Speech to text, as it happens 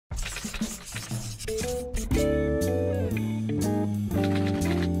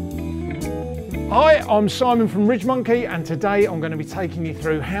Hi, I'm Simon from Ridge Monkey, and today I'm going to be taking you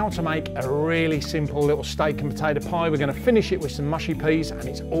through how to make a really simple little steak and potato pie. We're going to finish it with some mushy peas, and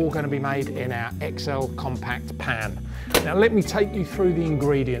it's all going to be made in our XL compact pan. Now let me take you through the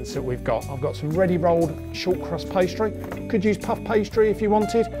ingredients that we've got. I've got some ready rolled short crust pastry. Could use puff pastry if you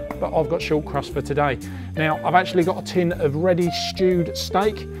wanted, but I've got short crust for today. Now I've actually got a tin of ready stewed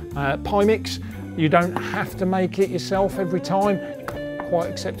steak, pie mix. You don't have to make it yourself every time. Quite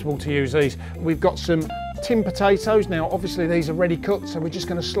acceptable to use these. We've got some tin potatoes. Now obviously these are ready cooked, so we're just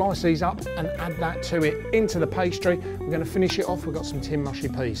going to slice these up and add that to it into the pastry. We're going to finish it off. We've got some tin mushy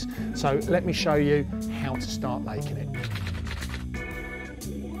peas. So let me show you how to start making it.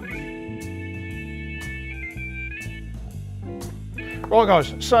 Right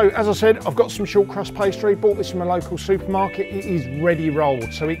guys, so as I said, I've got some short crust pastry, bought this from a local supermarket. It is ready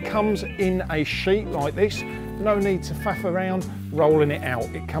rolled, so it comes in a sheet like this. No need to faff around rolling it out.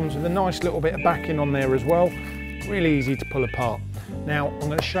 It comes with a nice little bit of backing on there as well. Really easy to pull apart. Now I'm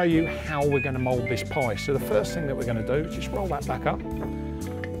going to show you how we're going to mould this pie. So the first thing that we're going to do is just roll that back up.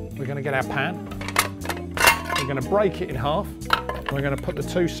 We're going to get our pan. We're going to break it in half. We're going to put the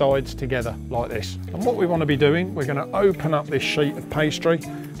two sides together like this. And what we want to be doing, we're going to open up this sheet of pastry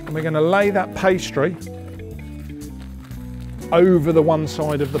and we're going to lay that pastry over the one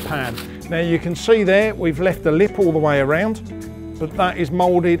side of the pan. Now you can see there, we've left the lip all the way around, but that is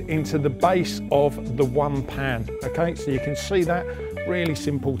moulded into the base of the one pan. Okay, so you can see that, really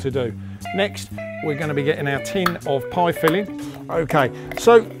simple to do. Next, we're going to be getting our tin of pie filling. Okay,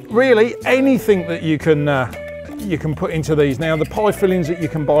 so really anything that you can put into these. Now the pie fillings that you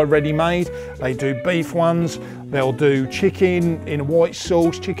can buy ready-made, they do beef ones, they'll do chicken in white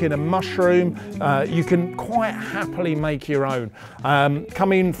sauce, chicken and mushroom. You can quite happily make your own.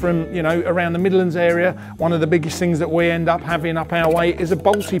 Coming from, you know, around the Midlands area, one of the biggest things that we end up having up our way is a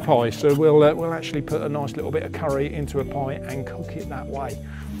balti pie. So we'll actually put a nice little bit of curry into a pie and cook it that way.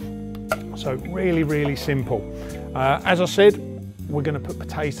 So really, really simple. As I said, we're going to put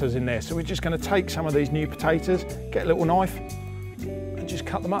potatoes in there. So we're just going to take some of these new potatoes, get a little knife and just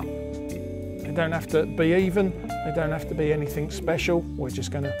cut them up. They don't have to be even, they don't have to be anything special. We're just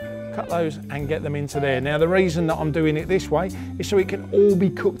going to cut those and get them into there. Now the reason that I'm doing it this way is so it can all be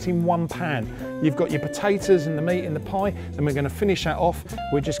cooked in one pan. You've got your potatoes and the meat in the pie, then we're going to finish that off.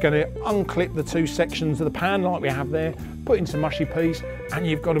 We're just going to unclip the two sections of the pan like we have there, put in some mushy peas, and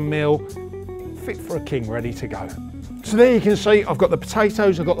you've got a meal fit for a king, ready to go. So there you can see I've got the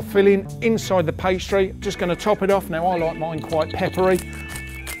potatoes, I've got the filling inside the pastry. Just going to top it off. Now I like mine quite peppery,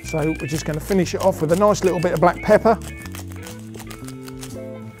 so we're just going to finish it off with a nice little bit of black pepper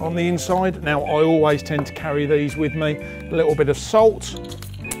on the inside. Now I always tend to carry these with me. A little bit of salt.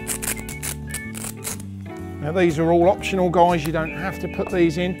 Now these are all optional guys, you don't have to put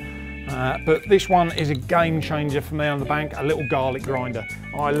these in. But this one is a game changer for me on the bank, a little garlic grinder.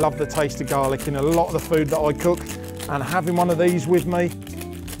 I love the taste of garlic in a lot of the food that I cook, and having one of these with me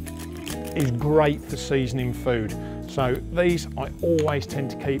is great for seasoning food. So these I always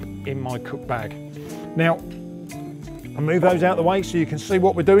tend to keep in my cook bag. Now, I'll move those out of the way so you can see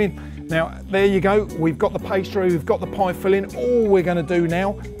what we're doing. Now, there you go, we've got the pastry, we've got the pie filling. All we're going to do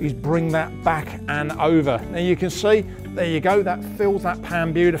now is bring that back and over. Now you can see, there you go, that fills that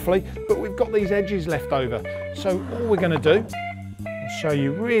pan beautifully, but we've got these edges left over. So all we're going to do, I'll show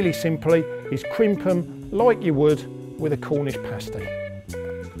you really simply, is crimp them like you would with a Cornish pasty.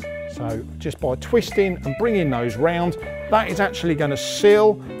 So just by twisting and bringing those round, that is actually going to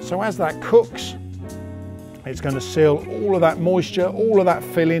seal. So as that cooks, it's going to seal all of that moisture, all of that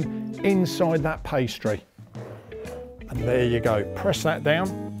filling inside that pastry. And there you go, press that down,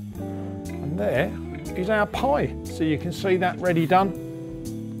 and there is our pie. So you can see that ready done.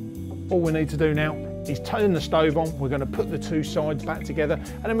 All we need to do now is turn the stove on. We're going to put the two sides back together,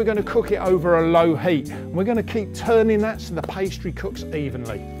 and then we're going to cook it over a low heat. And we're going to keep turning that so the pastry cooks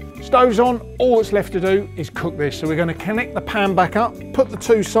evenly. Stove's on, all that's left to do is cook this. So we're going to connect the pan back up, put the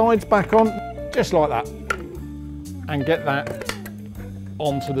two sides back on, just like that, and get that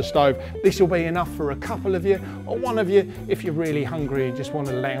onto the stove. This will be enough for a couple of you, or one of you if you're really hungry and just want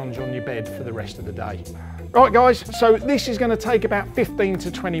to lounge on your bed for the rest of the day. Right guys, so this is going to take about 15 to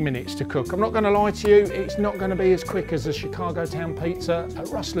 20 minutes to cook. I'm not going to lie to you, it's not going to be as quick as a Chicago Town pizza, a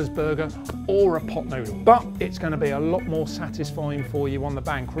Rustler's burger or a pot noodle, but it's going to be a lot more satisfying for you on the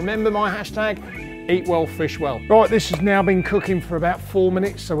bank. Remember my hashtag, Eat well, fish well. Right, this has now been cooking for about 4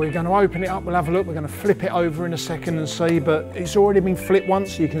 minutes, so we're going to open it up, we'll have a look, we're going to flip it over in a second and see, but it's already been flipped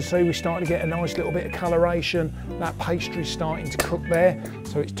once, so you can see we're starting to get a nice little bit of coloration. That pastry's starting to cook there,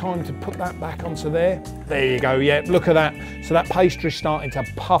 so it's time to put that back onto there. There you go, yeah, look at that. So that pastry's starting to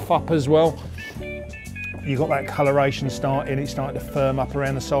puff up as well. You've got that coloration starting, it's starting to firm up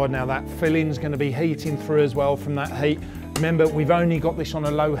around the side. Now that filling's going to be heating through as well from that heat. Remember, we've only got this on a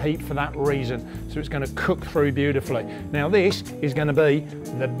low heat for that reason, so it's going to cook through beautifully. Now this is going to be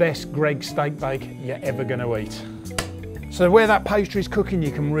the best Greggs steak bake you're ever going to eat. So where that pastry is cooking,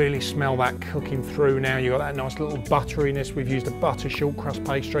 you can really smell that cooking through now. You've got that nice little butteriness. We've used a butter short crust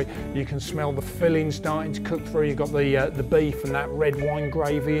pastry. You can smell the filling starting to cook through. You've got the beef and that red wine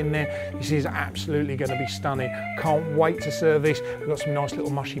gravy in there. This is absolutely going to be stunning. Can't wait to serve this. We've got some nice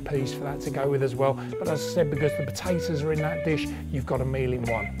little mushy peas for that to go with as well. But as I said, because the potatoes are in that dish, you've got a meal in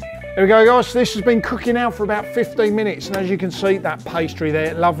one. There we go, guys. This has been cooking now for about 15 minutes, and as you can see, that pastry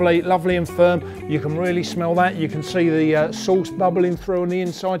there, lovely, lovely and firm. You can really smell that. You can see the sauce bubbling through on the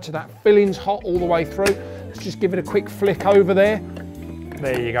inside, so that filling's hot all the way through. Let's just give it a quick flick over there.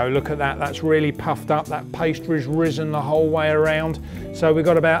 There you go, look at that. That's really puffed up. That pastry's risen the whole way around. So we've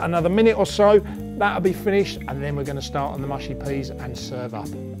got about another minute or so. That'll be finished, and then we're going to start on the mushy peas and serve up.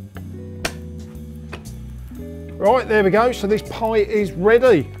 Right, there we go. So this pie is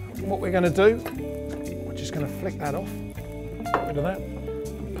ready. What we're going to do, we're just going to flick that off, get rid of that,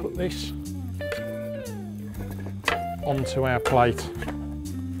 and put this onto our plate.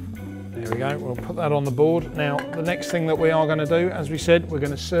 There we go, we'll put that on the board. Now, the next thing that we are going to do, as we said, we're going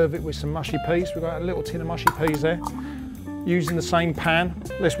to serve it with some mushy peas. We've got a little tin of mushy peas there, using the same pan,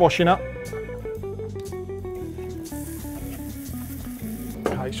 less washing up.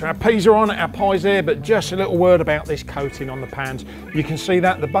 So our peas are on, our pie's there, but just a little word about this coating on the pans. You can see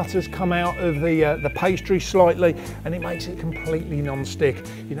that the butter's come out of the pastry slightly, and it makes it completely non-stick.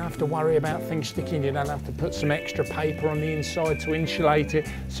 You don't have to worry about things sticking. You don't have to put some extra paper on the inside to insulate it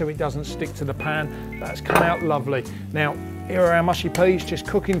so it doesn't stick to the pan. That's come out lovely. Now, here are our mushy peas just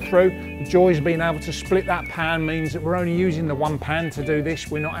cooking through. The joys of being able to split that pan means that we're only using the one pan to do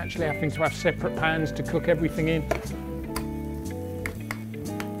this. We're not actually having to have separate pans to cook everything in.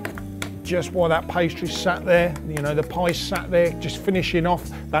 Just while that pastry sat there, you know, the pie sat there, just finishing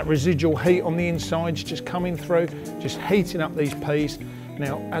off, that residual heat on the insides just coming through, just heating up these peas.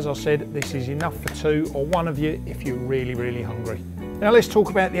 Now, as I said, this is enough for two or one of you if you're really, really hungry. Now let's talk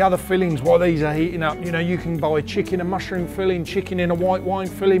about the other fillings while these are heating up. You know, you can buy chicken and mushroom filling, chicken in a white wine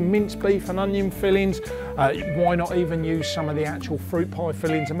filling, minced beef and onion fillings. Why not even use some of the actual fruit pie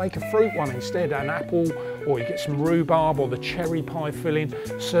fillings and make a fruit one instead, an apple, or you get some rhubarb or the cherry pie filling,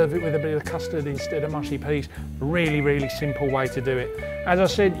 serve it with a bit of custard instead of mushy peas. Really, really simple way to do it. As I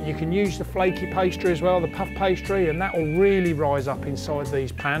said, you can use the flaky pastry as well, the puff pastry, and that will really rise up inside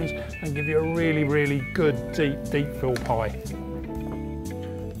these pans and give you a really, really good deep fill pie.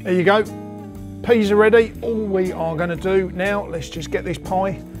 There you go, peas are ready. All we are going to do now, let's just get this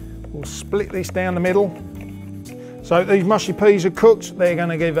pie, we'll split this down the middle. So these mushy peas are cooked, they're going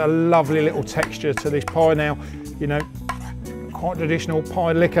to give a lovely little texture to this pie now. You know, quite traditional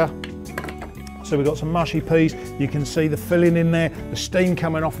pie liquor. So we've got some mushy peas, you can see the filling in there, the steam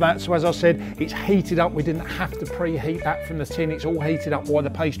coming off that. So as I said, it's heated up, we didn't have to preheat that from the tin, it's all heated up while the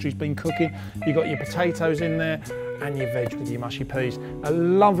pastry's been cooking. You've got your potatoes in there, and your veg with your mushy peas. A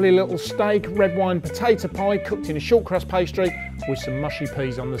lovely little steak, red wine potato pie cooked in a short crust pastry with some mushy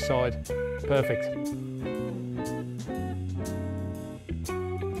peas on the side. Perfect.